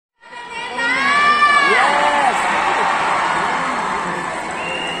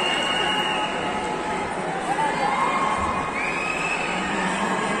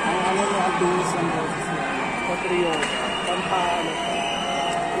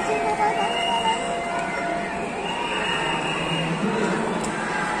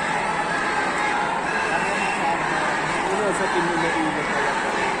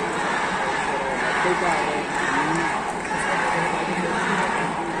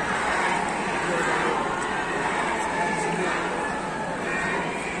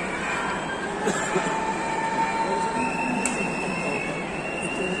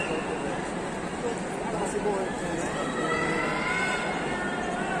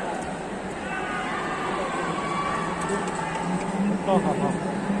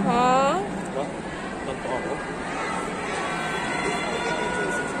Ha? Totoo ako.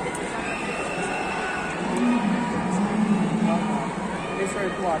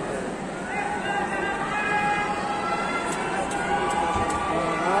 Desert water.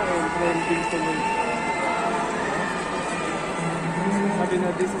 And trending tuloy. Sabi na,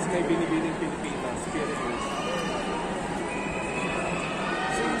 this is my binibining Pilipinas. Philippines.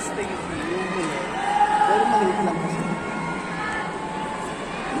 So, stay free. Yung muna. Pero maliit lang kasi.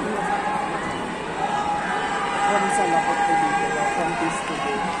 From sa lakot ko dito. From this to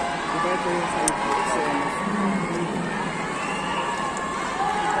this. Diba ito yung side ko. So,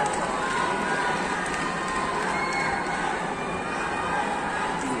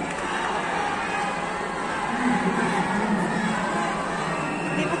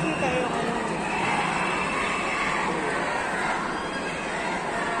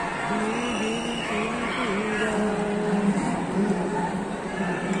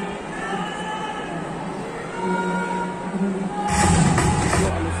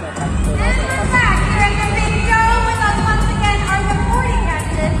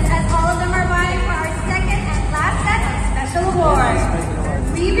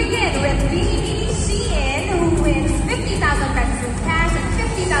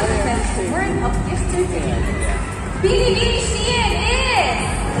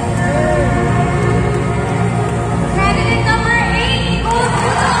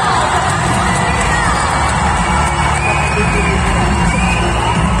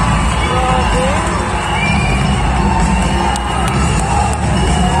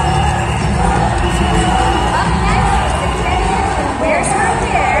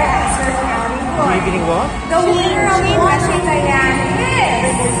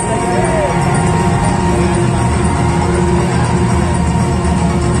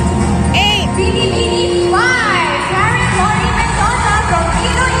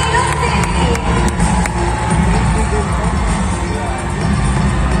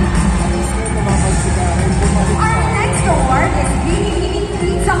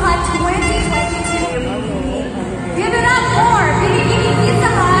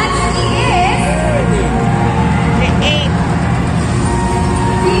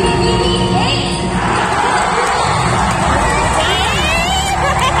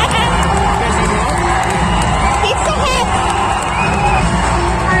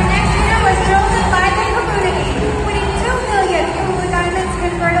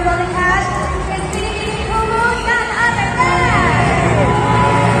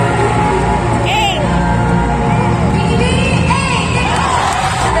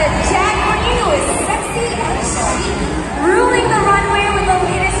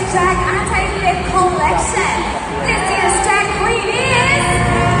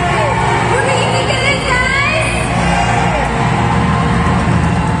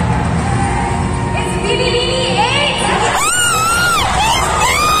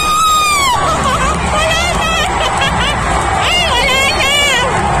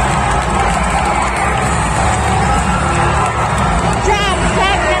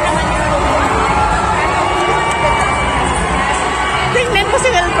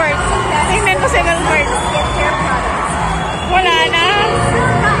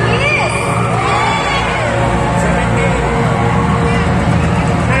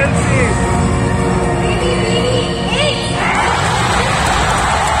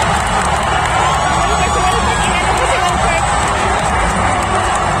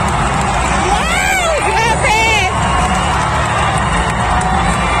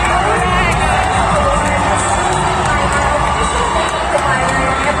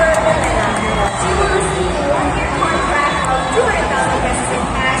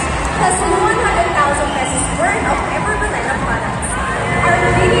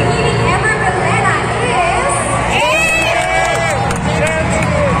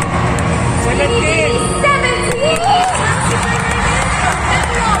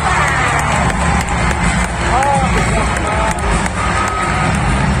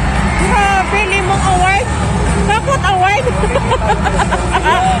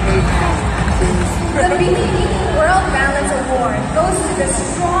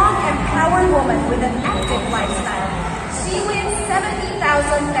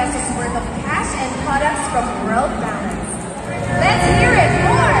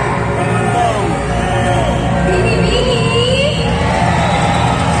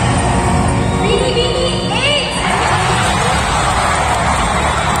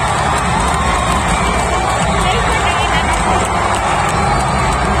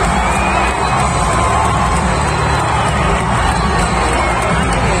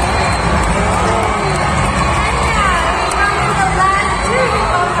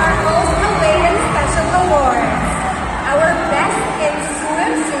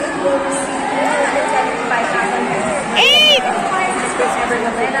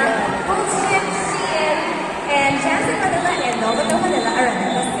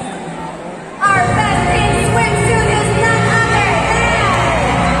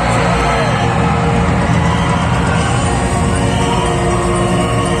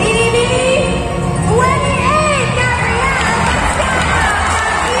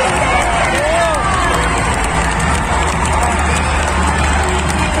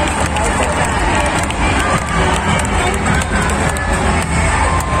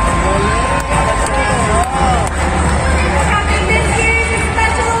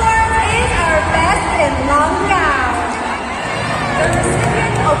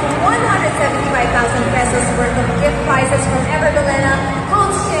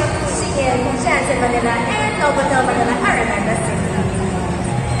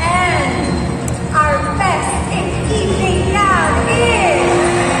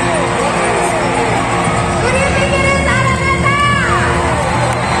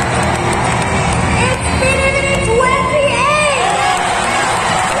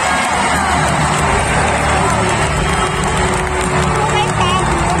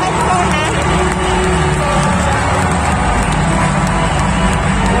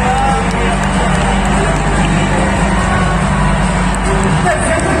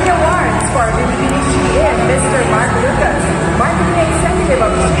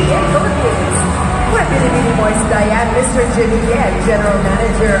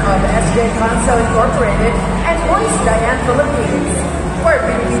 Manager of SJ Console Incorporated and Voice Diane Philippines. For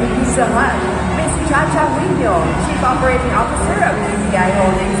Binibini Pizza Hut, Ms. Chacha Huino, Chief Operating Officer of BPI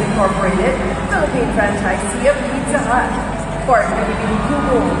Holdings Incorporated, Philippine franchisee of Pizza Hut. For Binibini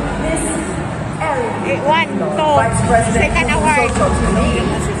Kumu, Ms. Vice President of Social TV.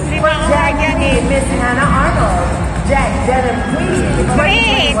 For Jack Ms. Hannah Arnold, Jack Denim Queen,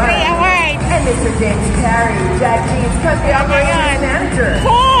 2021. And Mr. James Carey, Jack Jeans Country Operations Manager.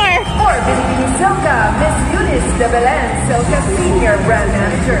 For Binibini Silka, Miss Eunice de Belen, Silka Senior Brand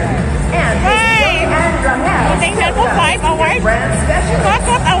Manager. And Miss Joanne Rahel, Brand Specialist.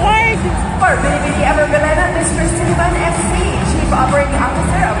 For Binibini Everbilena, Mr. Stephen FC, Chief Operating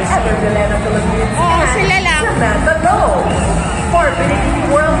Officer of Everbilena Philippines. And Samantha Lowe. For Binibini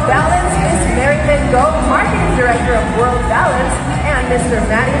World Balance, Miss Mary Go, Marketing Director of World Balance, and Mr.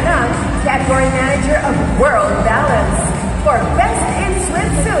 Manny Nunn, Category Manager of World Balance. For Best in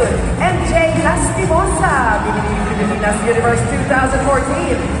Swimsuit, MJ Lastimosa, Binibini Pilipinas Universe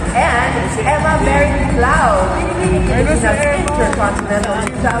 2014, and Emma Mary Clau, Binibini Pilipinas Intercontinental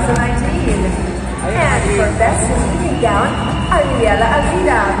 2019. And for Best in Evening Gown, Ariela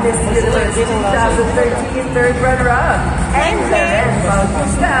Alida, Miss Universe 2013 third runner-up, and Karen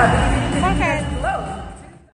Bautista,